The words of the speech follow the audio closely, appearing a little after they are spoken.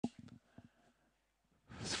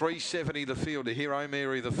370 the field to Hero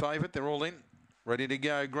Mary, the favourite. They're all in. Ready to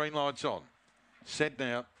go. Green lights on. Set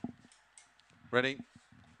now. Ready.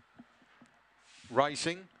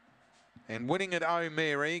 Racing. And winning at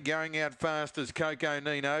O'Mary, going out fast as Coco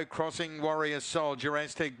Nino, crossing Warrior Soldier.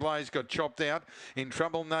 Aztec Blaze got chopped out. In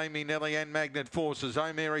trouble, Namie Nelly and Magnet Forces.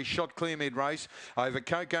 O'Mary shot clear mid-race over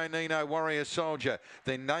Coco Nino, Warrior Soldier.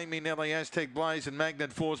 Then Namie Nelly, Aztec Blaze and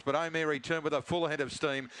Magnet Force, but O'Mary turned with a full head of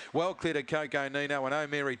steam. Well clear to Coco Nino and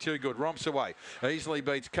O'Mary too good. Romps away. Easily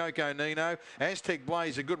beats Coco Nino. Aztec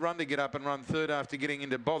Blaze, a good run to get up and run third after getting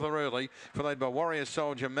into bother early. Followed by Warrior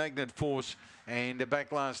Soldier, Magnet Force, and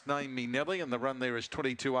back last Namie Nelly, and the run there is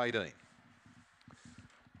 22.18.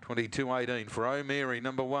 22.18 for O'Mary,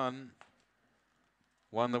 number one.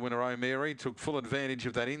 Won the winner O'Mary, took full advantage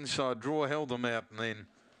of that inside draw, held them out, and then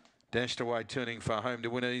dashed away, turning for home to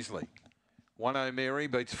win easily. 1 O'Mary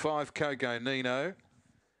beats 5 Coco Nino,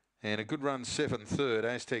 and a good run 7 third.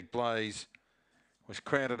 Aztec Blaze was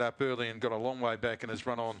crowded up early and got a long way back and has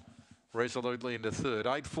run on resolutely into third.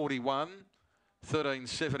 8.41,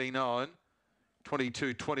 13.79.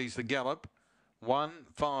 22.20's the gallop. 1,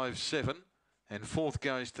 5, 7, and fourth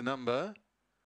goes to number